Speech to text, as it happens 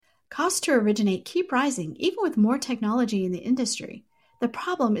Costs to originate keep rising, even with more technology in the industry. The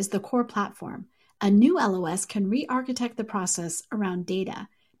problem is the core platform. A new LOS can re-architect the process around data,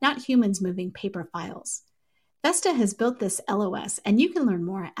 not humans moving paper files. Vesta has built this LOS, and you can learn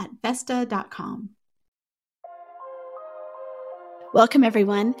more at Vesta.com. Welcome,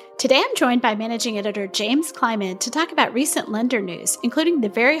 everyone. Today I'm joined by Managing Editor James Kleiman to talk about recent lender news, including the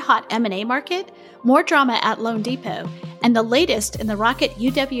very hot M&A market, more drama at loanDepot, and the latest in the Rocket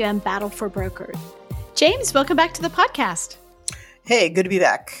UWM battle for brokers. James, welcome back to the podcast. Hey, good to be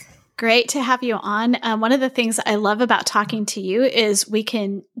back. Great to have you on. One of the things I love about talking to you is we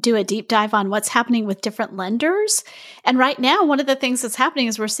can do a deep dive on what's happening with different lenders. And right now, one of the things that's happening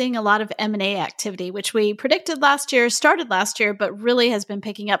is we're seeing a lot of M&A activity, which we predicted last year, started last year, but really has been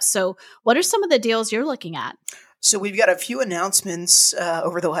picking up. So what are some of the deals you're looking at? So we've got a few announcements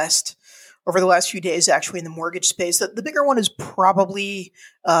over the last few days, actually, in the mortgage space. The bigger one is probably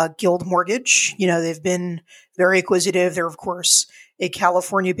Guild Mortgage. You know, they've been very acquisitive. They're, of course, a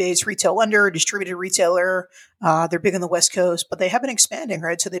California-based retail lender, distributed retailer. They're big on the West Coast, but they have been expanding,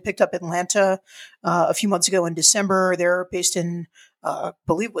 right? So they picked up Atlanta a few months ago in December. They're based in, I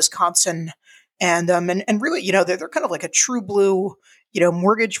believe, Wisconsin. And really, you know, they're kind of like a true blue, you know,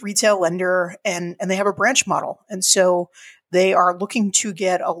 mortgage retail lender, and they have a branch model. And so they are looking to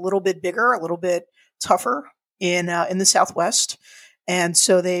get a little bit bigger, a little bit tougher in the Southwest. And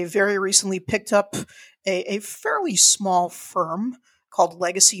so they very recently picked up a fairly small firm called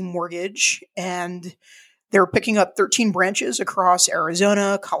Legacy Mortgage, and they're picking up 13 branches across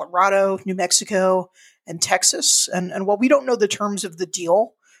Arizona, Colorado, New Mexico, and Texas. And while we don't know the terms of the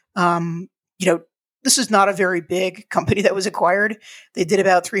deal, you know, this is not a very big company that was acquired. They did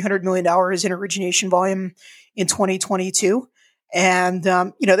about $300 million in origination volume in 2022. And,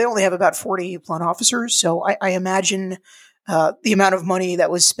 you know, they only have about 40 loan officers. So I imagine the amount of money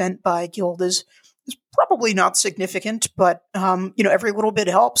that was spent by Guild is probably not significant, but, you know, every little bit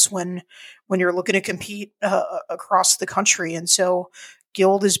helps when you're looking to compete across the country. And so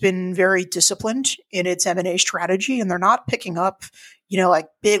Guild has been very disciplined in its M&A strategy, and they're not picking up, you know, like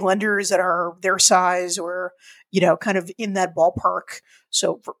big lenders that are their size or, you know, kind of in that ballpark.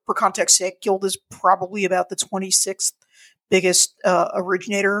 So for context sake, Guild is probably about the 26th biggest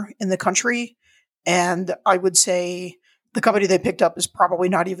originator in the country. And I would say the company they picked up is probably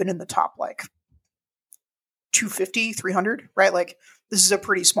not even in the top, like 250, 300, right? Like this is a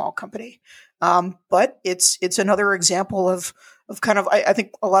pretty small company. But it's another example of kind of, I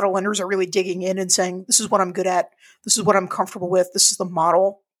think a lot of lenders are really digging in and saying, this is what I'm good at. This is what I'm comfortable with. This is the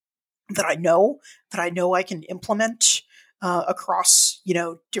model that I know I can implement across, you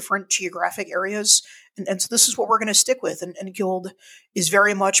know, different geographic areas. And so this is what we're going to stick with. And Guild is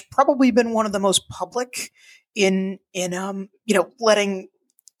very much probably been one of the most public in you know, letting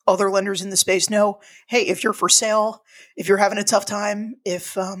other lenders in the space know, hey, if you're for sale, if you're having a tough time,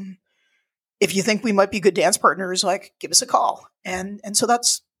 if you think we might be good dance partners, like give us a call. And so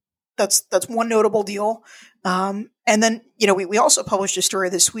that's one notable deal. And then, you know, we also published a story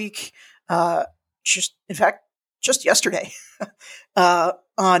this week, just yesterday,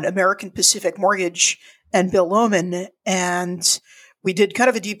 on American Pacific Mortgage and Bill Lohman. And we did kind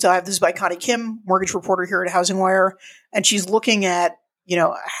of a deep dive. This is by Connie Kim, mortgage reporter here at Housing Wire. And she's looking at, you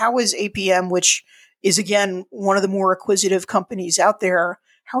know, how is APM, which is, again, one of the more acquisitive companies out there,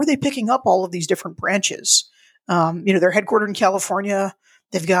 how are they picking up all of these different branches? You know, they're headquartered in California.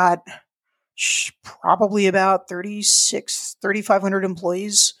 They've got probably about 3,500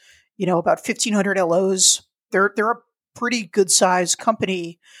 employees, you know, about 1,500 LOs. They're a pretty good sized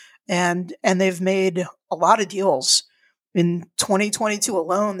company, and they've made a lot of deals. In 2022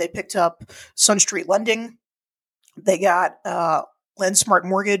 alone, they picked up Sun Street Lending. They got LendSmart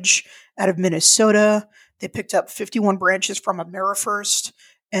Mortgage out of Minnesota. They picked up 51 branches from AmeriFirst.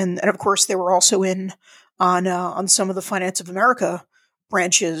 And of course, they were also in on some of the Finance of America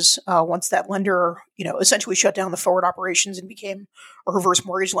branches once that lender, you know, essentially shut down the forward operations and became a reverse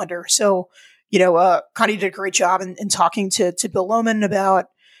mortgage lender. So, you know, Connie did a great job in talking to Bill Lohman about,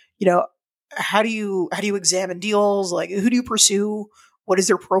 you know, how do you examine deals? Like, who do you pursue? What is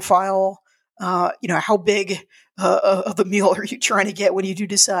their profile? You know, how big of a meal are you trying to get when you do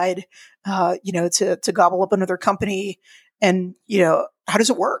decide, you know, to gobble up another company? And, you know, how does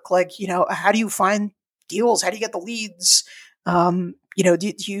it work? Like, you know, how do you find deals? How do you get the leads? You know,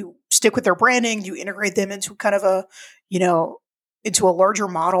 do you stick with their branding? Do you integrate them into kind of a, you know, into a larger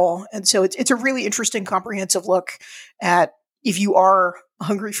model? And so it's a really interesting, comprehensive look at, if you are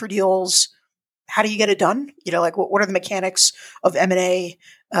hungry for deals, how do you get it done? Like what are the mechanics of M&A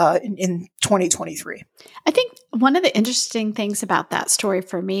in 2023? I think one of the interesting things about that story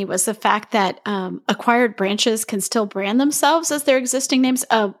for me was the fact that acquired branches can still brand themselves as their existing names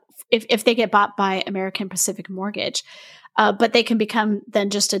if they get bought by American Pacific Mortgage, but they can become then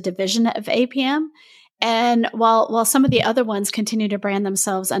just a division of APM. And while some of the other ones continue to brand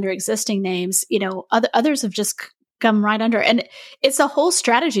themselves under existing names, others have just come right under. And it's a whole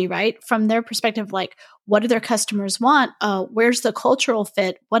strategy, right? From their perspective, like, what do their customers want? Where's the cultural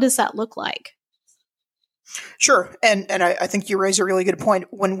fit? What does that look like? Sure. And I think you raise a really good point.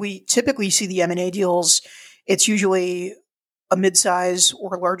 When we typically see the M&A deals, it's usually a midsize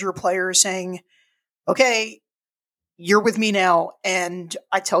or larger player saying, okay, you're with me now, and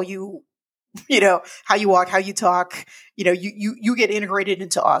I tell you, how you walk, how you talk, you get integrated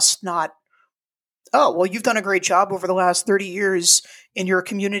into us, not, oh, well, you've done a great job over the last 30 years in your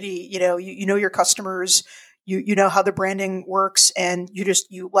community. You know your customers, you know how the branding works, and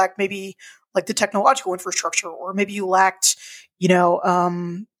you lack maybe like the technological infrastructure, or maybe you lacked,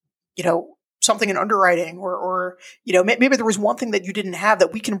 something in underwriting, or maybe there was one thing that you didn't have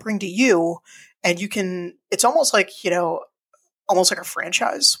that we can bring to you, and it's almost like, almost like a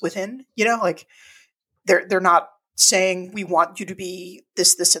franchise within, like they're not saying we want you to be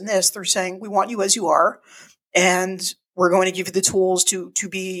this, this, and this. They're saying we want you as you are, and we're going to give you the tools to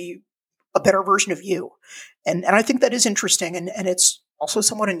be a better version of you. And I think that is interesting, and it's also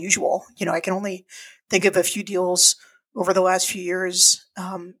somewhat unusual. I can only think of a few deals over the last few years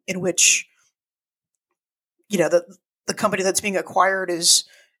in which, the company that's being acquired is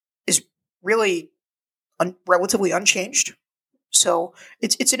really relatively unchanged. So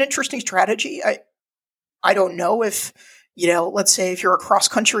it's an interesting strategy. I don't know if, let's say if you're a cross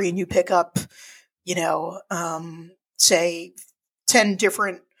country and you pick up, say 10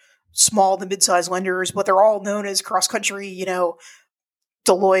 different small to mid-sized lenders, but they're all known as cross country,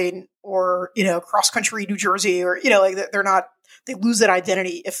 Deloitte, or, cross country New Jersey, or, like they lose that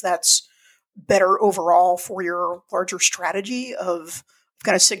identity if that's better overall for your larger strategy of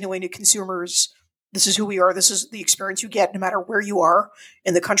kind of signaling to consumers, this is who we are, this is the experience you get no matter where you are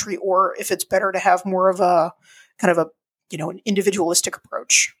in the country, or if it's better to have more of a kind of a, an individualistic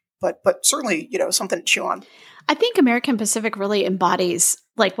approach. But certainly, something to chew on. I think American Pacific really embodies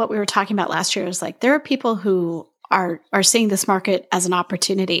like what we were talking about last year, is like there are people who are seeing this market as an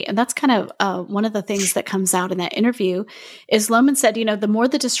opportunity. And that's kind of one of the things that comes out in that interview is Lohman said, the more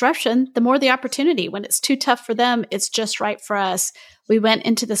the disruption, the more the opportunity. When it's too tough for them, it's just right for us. We went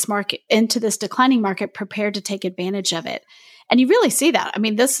into this declining market, prepared to take advantage of it. And you really see that. I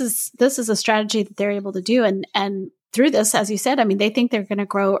mean, this is a strategy that they're able to do. And through this, as you said, I mean, they think they're going to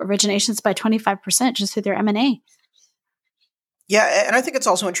grow originations by 25% just through their M&A. Yeah. And I think it's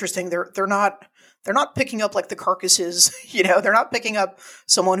also interesting. They're not picking up like the carcasses, they're not picking up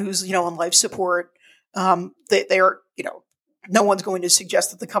someone who's, on life support. They are, no one's going to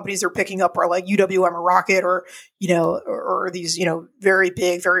suggest that the companies they're picking up are like UWM or Rocket or these, very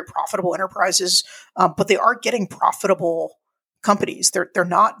big, very profitable enterprises. But they are getting profitable companies. They're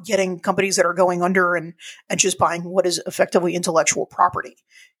not getting companies that are going under and just buying what is effectively intellectual property.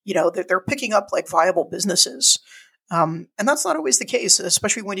 They're picking up like viable businesses. And that's not always the case,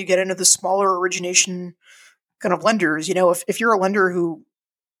 especially when you get into the smaller origination kind of lenders. If you're a lender who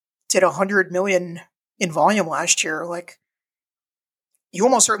did 100 million in volume last year, like you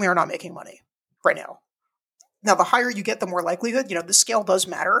almost certainly are not making money right now. Now, the higher you get, the more likelihood, the scale does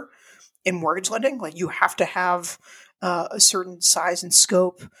matter in mortgage lending. Like you have to have a certain size and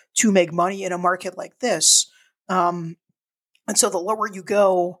scope to make money in a market like this. And so the lower you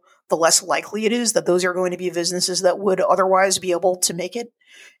go, the less likely it is that those are going to be businesses that would otherwise be able to make it,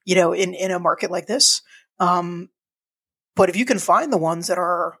 in a market like this. But if you can find the ones that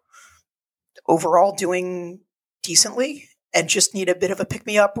are overall doing decently and just need a bit of a pick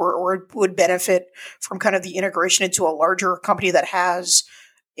me up or would benefit from kind of the integration into a larger company that has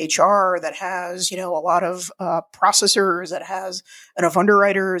HR, that has, a lot of processors, that has enough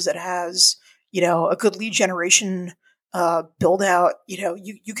underwriters, that has, a good lead generation build out,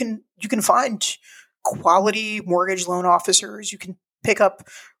 you can find quality mortgage loan officers. You can pick up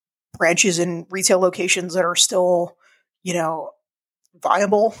branches in retail locations that are still,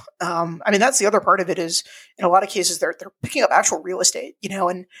 viable. I mean, that's the other part of it is in a lot of cases, they're picking up actual real estate,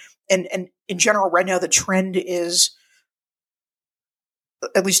 and in general right now, the trend is,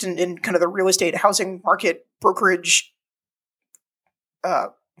 at least in kind of the real estate housing market brokerage,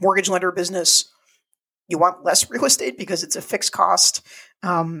 mortgage lender business, you want less real estate because it's a fixed cost.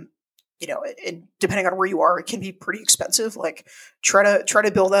 and depending on where you are, it can be pretty expensive. Like try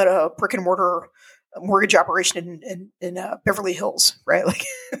to build out a brick and mortar mortgage operation in Beverly Hills, right? Like,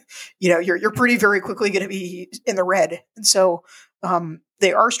 you're pretty very quickly going to be in the red. And so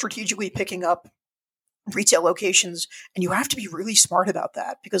they are strategically picking up retail locations, and you have to be really smart about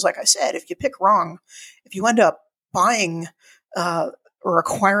that because, like I said, if you pick wrong, if you end up buying or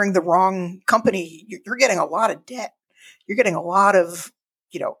acquiring the wrong company, you're getting a lot of debt. You're getting a lot of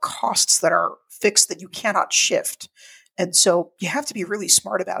costs that are fixed that you cannot shift, and so you have to be really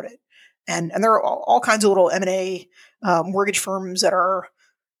smart about it. And there are all kinds of little M&A mortgage firms that are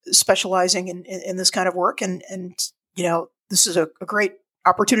specializing in this kind of work, and this is a great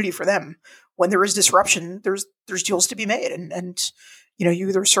opportunity for them. When there is disruption, there's deals to be made, and you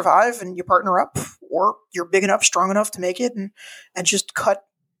either survive and you partner up, or you're big enough, strong enough to make it, and just cut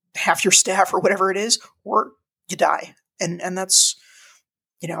half your staff or whatever it is, or you die, and that's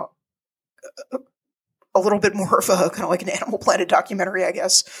a little bit more of a kind of like an Animal Planet documentary, I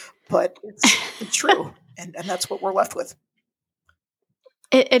guess, but it's true, and that's what we're left with.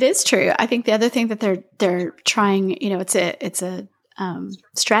 It is true. I think the other thing that they're trying, it's a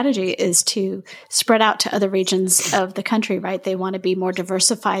strategy is to spread out to other regions of the country, right? They want to be more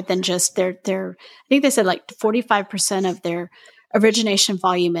diversified than just their. I think they said like 45% of their origination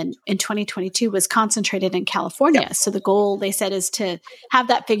volume in 2022 was concentrated in California. Yep. So the goal, they said, is to have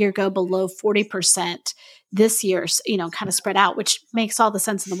that figure go below 40% this year, kind of spread out, which makes all the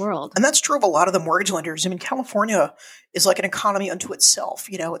sense in the world. And that's true of a lot of the mortgage lenders. I mean, California is like an economy unto itself.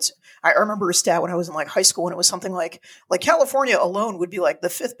 I remember a stat when I was in like high school, and it was something like California alone would be like the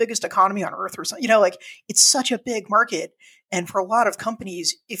 5th biggest economy on earth or something. It's such a big market. And for a lot of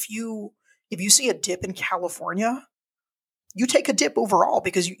companies, if you see a dip in California, you take a dip overall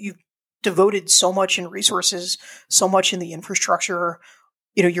because you've devoted so much in resources, so much in the infrastructure.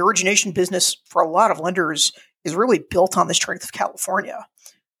 Your origination business for a lot of lenders is really built on the strength of California,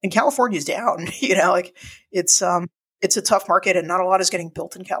 and California's down. It's a tough market, and not a lot is getting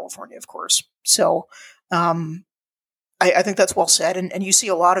built in California, of course. So I think that's well said, and you see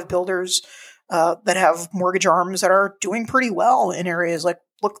a lot of builders that have mortgage arms that are doing pretty well in areas like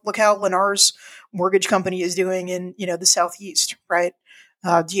look how Lennar's mortgage company is doing in the Southeast, right?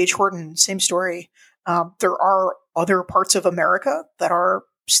 D.H. Horton, same story. There are other parts of America that are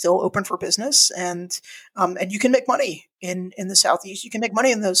still open for business, and you can make money in the Southeast. You can make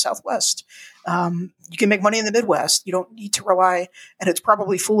money in the Southwest. You can make money in the Midwest. You don't need to rely, and it's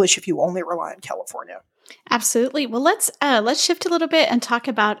probably foolish if you only rely on California. Absolutely. Well, let's shift a little bit and talk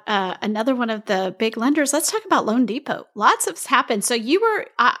about another one of the big lenders. Let's talk about loanDepot. Lots of happened. So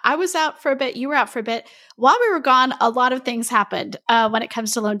I was out for a bit. You were out for a bit. While we were gone, a lot of things happened when it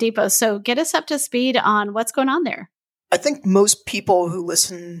comes to loanDepot. So get us up to speed on what's going on there. I think most people who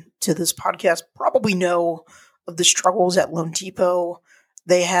listen to this podcast probably know of the struggles at loanDepot.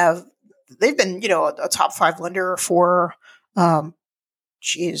 They've been, a top 5 lender for,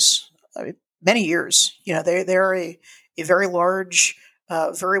 many years. They're a very large,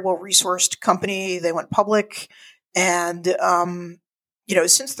 very well-resourced company. They went public, and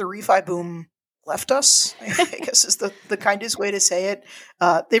since the refi boom left us, I guess is the kindest way to say it,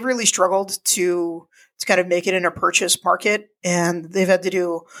 they've really struggled to kind of make it in a purchase market, and they've had to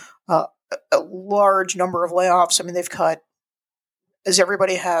do a large number of layoffs. I mean, they've cut, as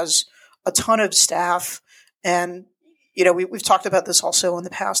everybody has, a ton of staff, and we've talked about this also in the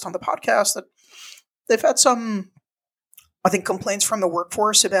past on the podcast, that they've had some, I think, complaints from the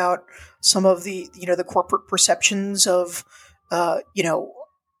workforce about some of the corporate perceptions of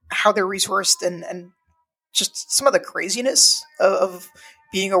how they're resourced, and just some of the craziness of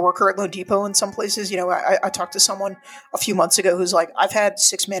being a worker at loanDepot in some places. I talked to someone a few months ago who's like, I've had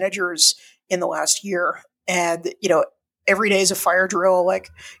 6 managers in the last year, and every day is a fire drill. Like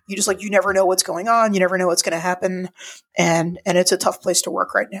you never know what's going on. You never know what's going to happen. And it's a tough place to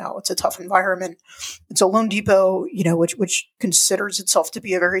work right now. It's a tough environment. And so loanDepot, which considers itself to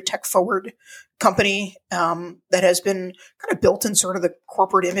be a very tech forward company, that has been kind of built in sort of the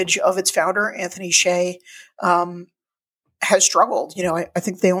corporate image of its founder, Anthony Shea, has struggled. I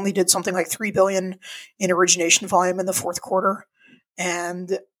think they only did something like $3 billion in origination volume in the fourth quarter.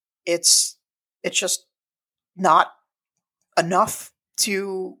 And it's just not enough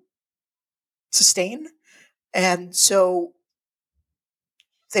to sustain. And so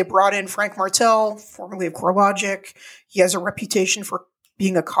they brought in Frank Martel, formerly of CoreLogic. He has a reputation for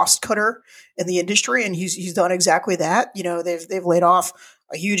being a cost cutter in the industry, and he's done exactly that. They've laid off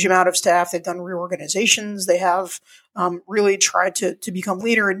a huge amount of staff. They've done reorganizations. They have really tried to become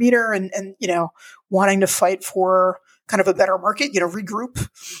leaner and meaner, and wanting to fight for kind of a better market, regroup.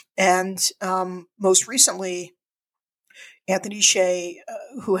 And most recently, Anthony Shea,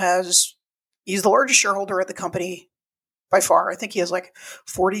 he's the largest shareholder at the company by far. I think he has like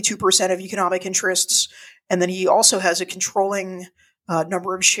 42% of economic interests. And then he also has a controlling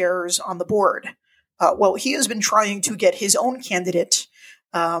number of shares on the board. Well, he has been trying to get his own candidate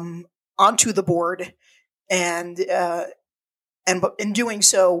onto the board, and in doing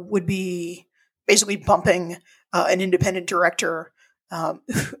so would be basically bumping an independent director. And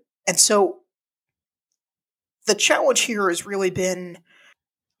so the challenge here has really been,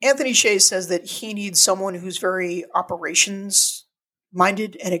 Anthony Shea says that he needs someone who's very operations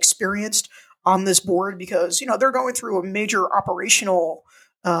minded and experienced on this board because, they're going through a major operational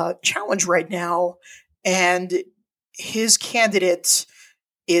challenge right now. And his candidate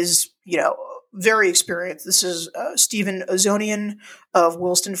is, very experienced. This is Stephen Ozonian of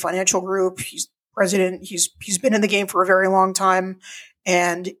Wilson Financial Group. He's president. He's been in the game for a very long time.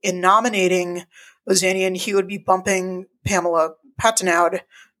 And in nominating Ozonian, he would be bumping Pamela Pattenoud,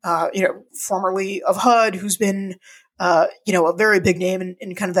 formerly of HUD, who's been, a very big name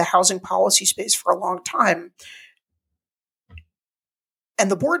in kind of the housing policy space for a long time.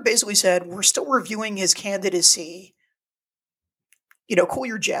 And the board basically said, we're still reviewing his candidacy. Cool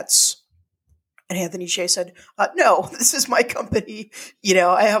your jets. And Anthony Shea said, no, this is my company.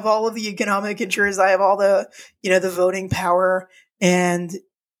 I have all of the economic interests. I have all the, the voting power, and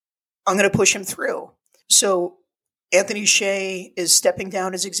I'm going to push him through. So Anthony Shea is stepping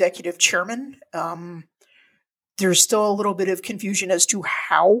down as executive chairman. There's still a little bit of confusion as to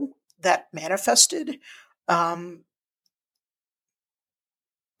how that manifested.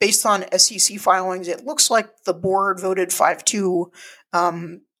 Based on SEC filings, it looks like the board voted 5-2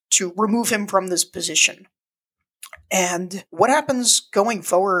 to remove him from this position. And what happens going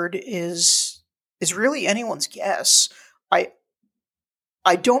forward is really anyone's guess.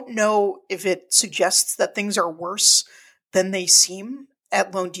 I don't know if it suggests that things are worse than they seem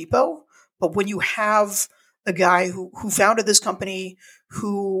at loanDepot, but when you have a guy who founded this company,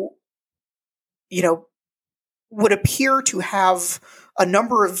 who, would appear to have a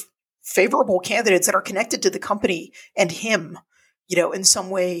number of favorable candidates that are connected to the company and him, in some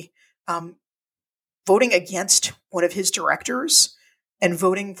way, voting against one of his directors and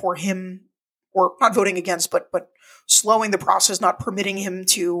voting for him, or not voting against, but slowing the process, not permitting him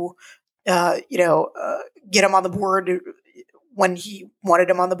to, get him on the board when he wanted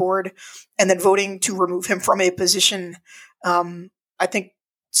him on the board, and then voting to remove him from a position, I think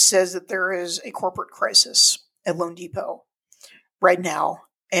says that there is a corporate crisis at loanDepot right now.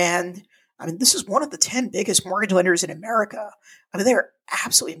 And this is one of the 10 biggest mortgage lenders in America. They're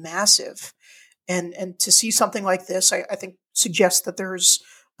absolutely massive. And to see something like this, I think suggests that there's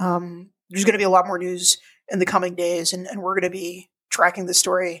going to be a lot more news in the coming days, and we're going to be tracking the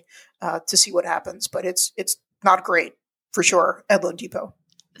story to see what happens. But it's not great for sure at loanDepot.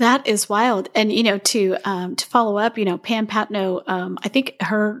 That is wild. And, to follow up, Pam Patno, I think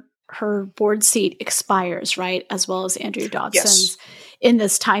her board seat expires, right? As well as Andrew Dodson's in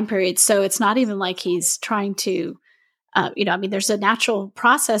this time period. So it's not even like he's trying to, there's a natural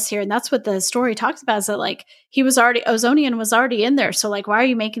process here. And that's what the story talks about, is that Ozonian was already in there. So why are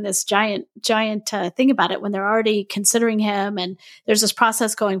you making this giant thing about it when they're already considering him, and there's this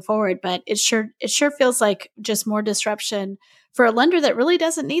process going forward? But it sure feels like just more disruption for a lender that really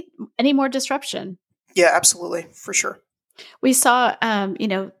doesn't need any more disruption. Yeah, absolutely. For sure. We saw,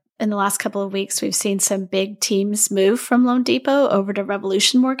 in the last couple of weeks, we've seen some big teams move from loanDepot over to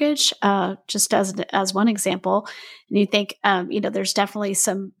Revolution Mortgage, just as one example. And you think, there's definitely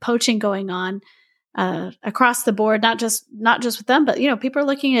some poaching going on across the board, not just with them, but people are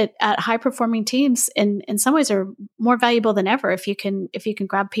looking at high performing teams. In some ways, are more valuable than ever if you can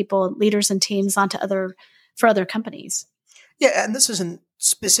grab people, leaders, and teams onto other companies. Yeah, and this isn't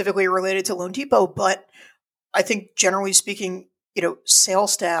specifically related to loanDepot, but I think generally speaking,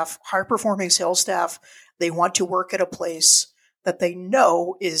 sales staff, high-performing sales staff, they want to work at a place that they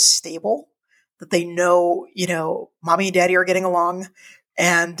know is stable, that they know, mommy and daddy are getting along,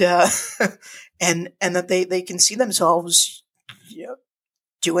 and and that they can see themselves,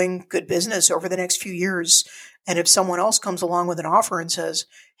 doing good business over the next few years. And if someone else comes along with an offer and says,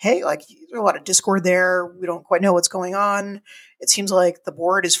 hey, there's a lot of discord there, we don't quite know what's going on, it seems like the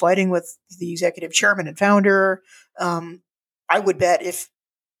board is fighting with the executive chairman and founder, I would bet if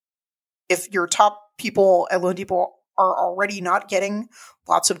your top people at loanDepot are already not getting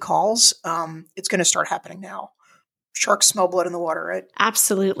lots of calls, it's going to start happening now. Sharks smell blood in the water, right?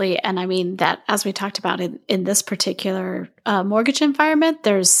 Absolutely. And that, as we talked about in this particular mortgage environment,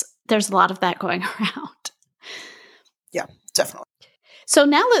 there's a lot of that going around. Yeah, definitely. So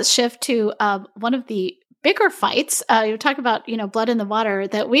now let's shift to one of the bigger fights. You're talking about, blood in the water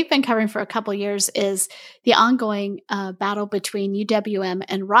that we've been covering for a couple of years is the ongoing battle between UWM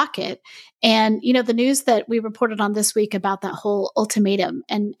and Rocket. And, the news that we reported on this week about that whole ultimatum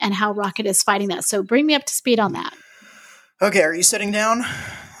and how Rocket is fighting that. So bring me up to speed on that. Okay, are you sitting down?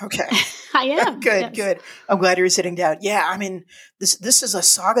 Okay. I am. Good, yes. Good. I'm glad you're sitting down. Yeah, I mean, this is a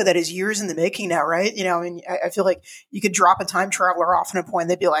saga that is years in the making now, right? I feel like you could drop a time traveler off in a point, and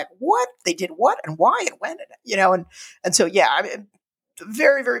they'd be like, "What? They did what? And why? And when?" And so yeah, I mean,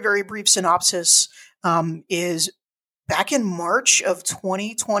 very, very, very brief synopsis is back in March of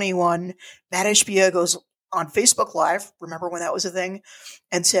 2021, Matt Ishbia goes on Facebook Live. Remember when that was a thing?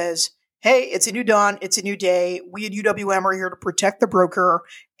 And says, "Hey, it's a new dawn. It's a new day. We at UWM are here to protect the broker,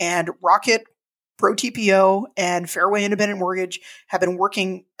 and Rocket, Pro TPO, and Fairway Independent Mortgage have been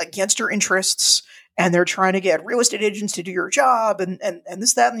working against your interests, and they're trying to get real estate agents to do your job, and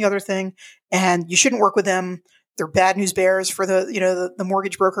this, that, and the other thing. And you shouldn't work with them. They're bad news bears for the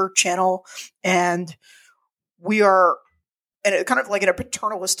mortgage broker channel, and we are." And it kind of like in a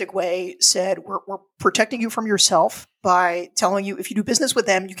paternalistic way said, we're protecting you from yourself by telling you if you do business with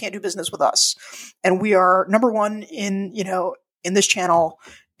them, you can't do business with us. And we are number one in this channel.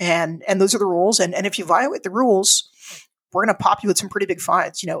 And those are the rules. And if you violate the rules, we're going to pop you with some pretty big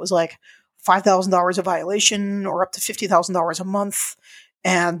fines. It was like $5,000 a violation or up to $50,000 a month.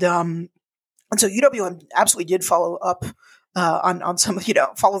 And so UWM absolutely did follow up on some,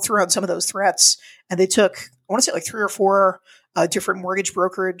 follow through on some of those threats. And they took, I want to say like 3 or 4 different mortgage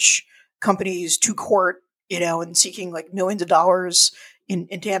brokerage companies to court, and seeking like millions of dollars in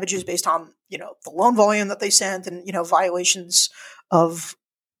damages based on, the loan volume that they sent and, violations of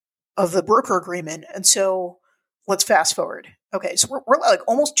the broker agreement. And so let's fast forward. Okay. So we're like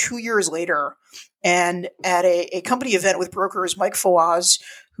almost 2 years later, and at a company event with brokers, Mike Fawaz,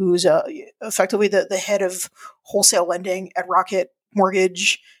 who's effectively the head of wholesale lending at Rocket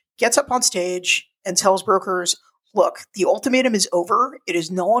Mortgage, gets up on stage and tells brokers, "Look, the ultimatum is over. It is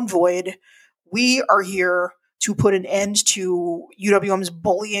null and void. We are here to put an end to UWM's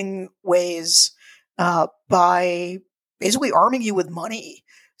bullying ways by basically arming you with money.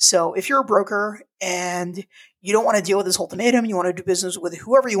 So if you're a broker and you don't want to deal with this ultimatum, you want to do business with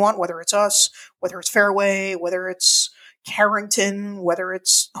whoever you want, whether it's us, whether it's Fairway, whether it's Carrington, whether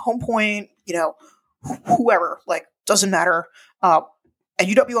it's Home Point, whoever, like, doesn't matter. And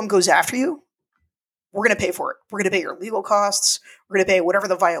UWM goes after you, we're going to pay for it. We're going to pay your legal costs. We're going to pay whatever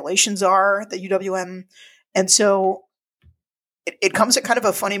the violations are that UWM." And so it comes at kind of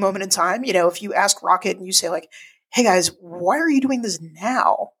a funny moment in time. If you ask Rocket and you say like, "Hey guys, why are you doing this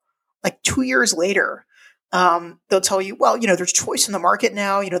now?" Like 2 years later, they'll tell you, "Well, there's choice in the market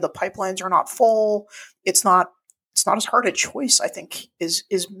now. The pipelines are not full. It's not as hard a choice," I think is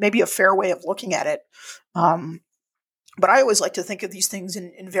maybe a fair way of looking at it. But I always like to think of these things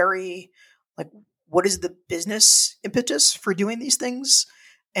in very like, what is the business impetus for doing these things?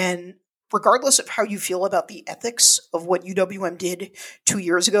 And regardless of how you feel about the ethics of what UWM did 2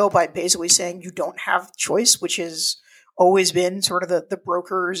 years ago by basically saying you don't have choice, which has always been sort of the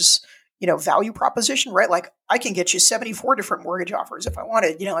broker's, value proposition, right? Like, I can get you 74 different mortgage offers if I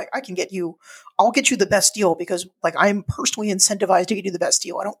wanted, I'll get you the best deal because like I'm personally incentivized to get you the best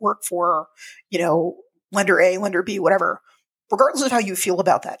deal. I don't work for, lender A, lender B, whatever. Regardless of how you feel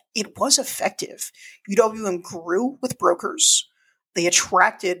about that, it was effective. UWM grew with brokers. They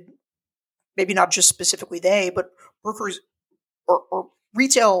attracted, maybe not just specifically they, but brokers or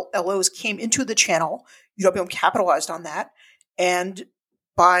retail LOs came into the channel. UWM capitalized on that. And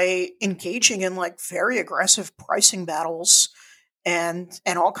by engaging in like very aggressive pricing battles and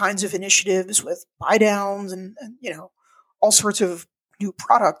all kinds of initiatives with buy downs and all sorts of new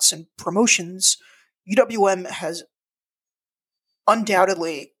products and promotions, UWM has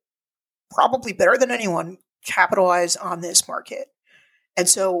undoubtedly, probably better than anyone, capitalize on this market. And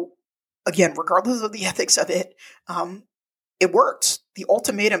so, again, regardless of the ethics of it, it worked. The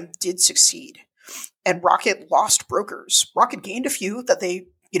ultimatum did succeed. And Rocket lost brokers. Rocket gained a few that they,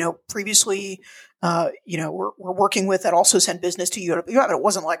 previously, were working with that also sent business to UWM. It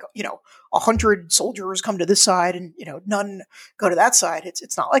wasn't like, 100 soldiers come to this side and, none go to that side.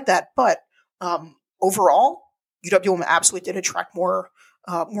 It's not like that. But overall, UWM absolutely did attract more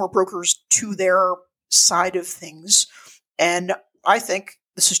brokers to their side of things. And I think,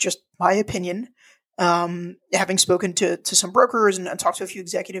 this is just my opinion, having spoken to some brokers and talked to a few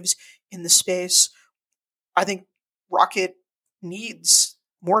executives in the space, I think Rocket needs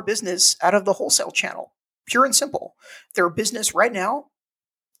more business out of the wholesale channel, pure and simple. Their business right now,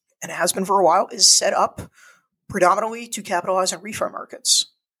 and it has been for a while, is set up predominantly to capitalize on refi markets.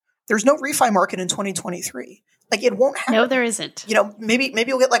 There's no refi market in 2023. Like, it won't happen. No, there isn't. Maybe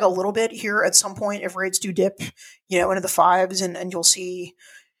you'll get like a little bit here at some point if rates do dip, into the fives, and you'll see,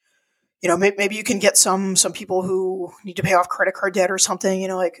 maybe you can get some people who need to pay off credit card debt or something.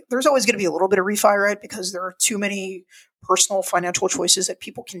 Like, there's always going to be a little bit of refi, right? Because there are too many personal financial choices that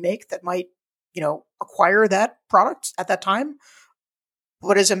people can make that might, acquire that product at that time.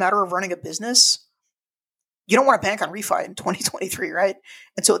 But as a matter of running a business, you don't want to bank on refi in 2023, right?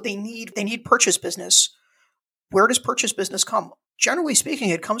 And so they need purchase business. Where does purchase business come? Generally speaking,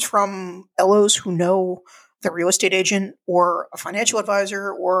 it comes from LOs who know the real estate agent or a financial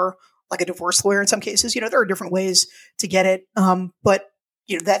advisor or like a divorce lawyer in some cases. There are different ways to get it. But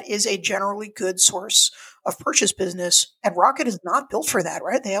that is a generally good source of purchase business. And Rocket is not built for that,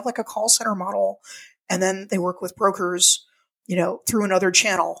 right? They have like a call center model, and then they work with brokers, through another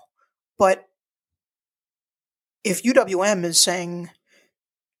channel. But if UWM is saying,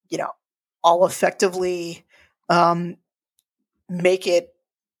 I'll effectively make it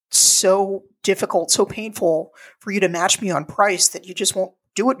so difficult, so painful for you to match me on price that you just won't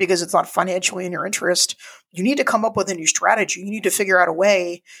do it because it's not financially in your interest, you need to come up with a new strategy. You need to figure out a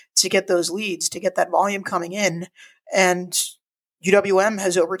way to get those leads, to get that volume coming in. And UWM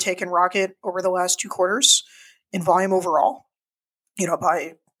has overtaken Rocket over the last 2 quarters in volume overall,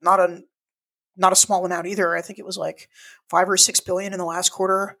 by not a small amount either. I think it was like 5 or 6 billion in the last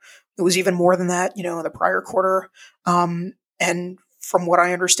quarter. It was even more than that, in the prior quarter. And from what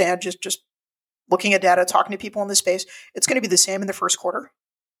I understand, just looking at data, talking to people in this space, it's going to be the same in the first quarter,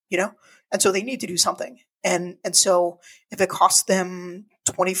 and so they need to do something. And so if it costs them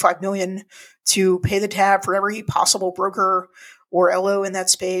 25 million to pay the tab for every possible broker or LO in that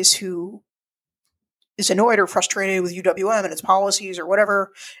space who is annoyed or frustrated with UWM and its policies or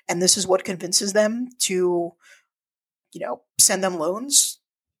whatever, and this is what convinces them to, send them loans,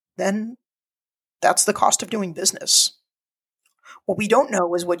 then that's the cost of doing business. What we don't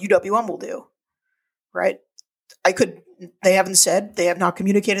know is what UWM will do, right? They haven't said, they have not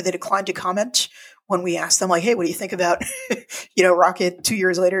communicated, they declined to comment when we asked them, like, hey, what do you think about, Rocket 2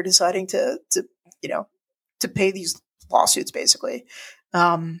 years later deciding to pay these lawsuits, basically.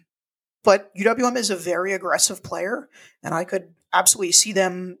 But UWM is a very aggressive player, and I could absolutely see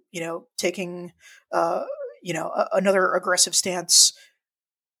them, taking, another aggressive stance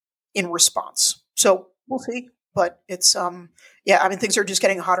in response. So we'll see. But it's, things are just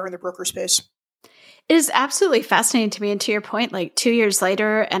getting hotter in the broker space. It is absolutely fascinating to me. And to your point, like 2 years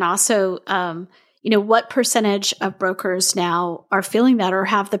later, and also, what percentage of brokers now are feeling that, or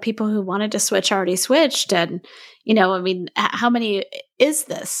have the people who wanted to switch already switched? And, how many is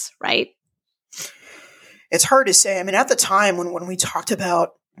this, right? It's hard to say. I mean, at the time when we talked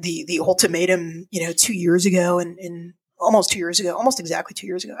about the ultimatum, 2 years ago and almost 2 years ago, almost exactly 2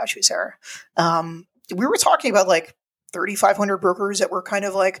 years ago, actually, Sarah, we were talking about like 3,500 brokers that were kind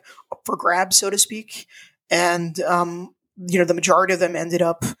of like up for grabs, so to speak. And, the majority of them ended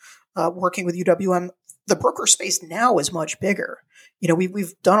up working with UWM. The broker space now is much bigger.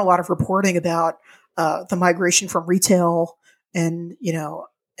 We've done a lot of reporting about the migration from retail and,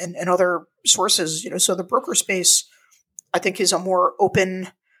 and other sources, so the broker space, I think, is a more open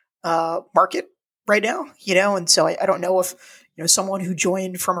market right now, and so I don't know if, someone who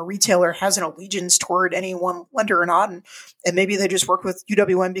joined from a retailer has an allegiance toward any one lender or not. And maybe they just work with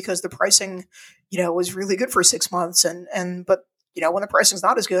UWM because the pricing, was really good for 6 months. But when the pricing's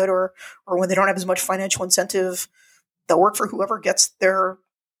not as good or when they don't have as much financial incentive, they'll work for whoever gets their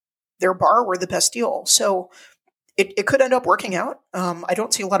borrower the best deal. So it could end up working out. I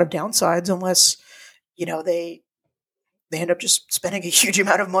don't see a lot of downsides unless, they end up just spending a huge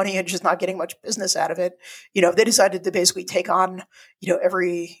amount of money and just not getting much business out of it. If they decided to basically take on,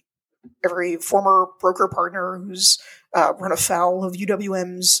 every former broker partner who's run afoul of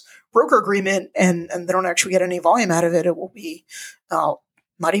UWM's broker agreement and they don't actually get any volume out of it, it will be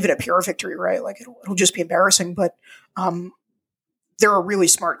not even a pure victory, right? Like it'll just be embarrassing. But they're a really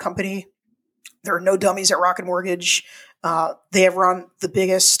smart company. There are no dummies at Rocket Mortgage. They have run the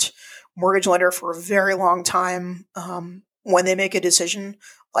biggest mortgage lender for a very long time. When they make a decision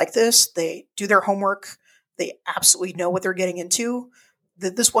like this, they do their homework. They absolutely know what they're getting into.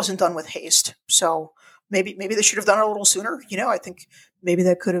 This wasn't done with haste. So maybe they should have done it a little sooner. I think maybe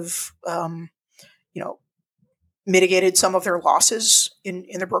that could have, mitigated some of their losses in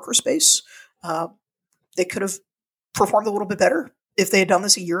the broker space. They could have performed a little bit better if they had done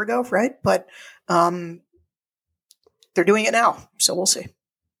this a year ago, right? But they're doing it now. So we'll see.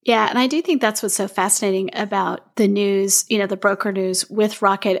 Yeah. And I do think that's what's so fascinating about the news, the broker news with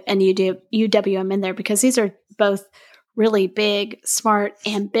Rocket and UWM in there, because these are both really big, smart,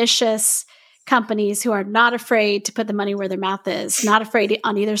 ambitious companies who are not afraid to put the money where their mouth is, not afraid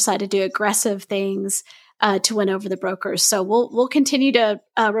on either side to do aggressive things to win over the brokers. So we'll continue to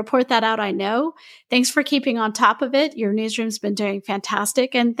report that out, I know. Thanks for keeping on top of it. Your newsroom's been doing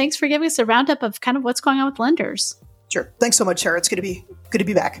fantastic. And thanks for giving us a roundup of kind of what's going on with lenders. Sure. Thanks so much, Sarah. It's good to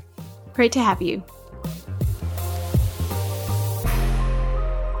be back. Great to have you.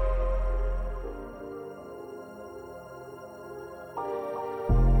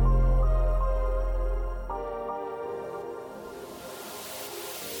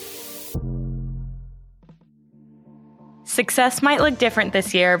 Success might look different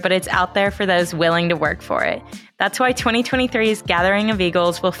this year, but it's out there for those willing to work for it. That's why 2023's Gathering of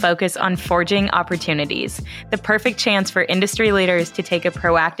Eagles will focus on forging opportunities, the perfect chance for industry leaders to take a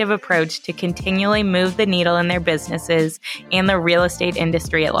proactive approach to continually move the needle in their businesses and the real estate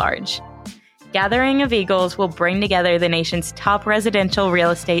industry at large. Gathering of Eagles will bring together the nation's top residential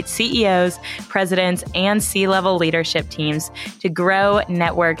real estate CEOs, presidents, and C-level leadership teams to grow,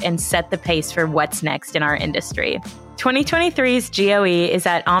 network, and set the pace for what's next in our industry. 2023's GOE is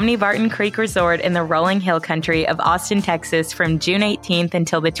at Omni Barton Creek Resort in the Rolling Hill Country of Austin, Texas from June 18th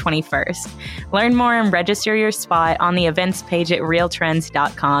until the 21st. Learn more and register your spot on the events page at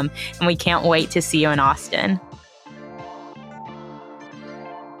realtrends.com, and we can't wait to see you in Austin.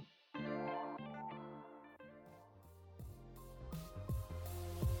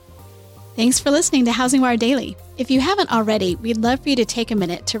 Thanks for listening to Housing Wire Daily. If you haven't already, we'd love for you to take a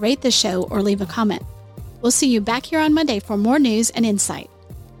minute to rate the show or leave a comment. We'll see you back here on Monday for more news and insight.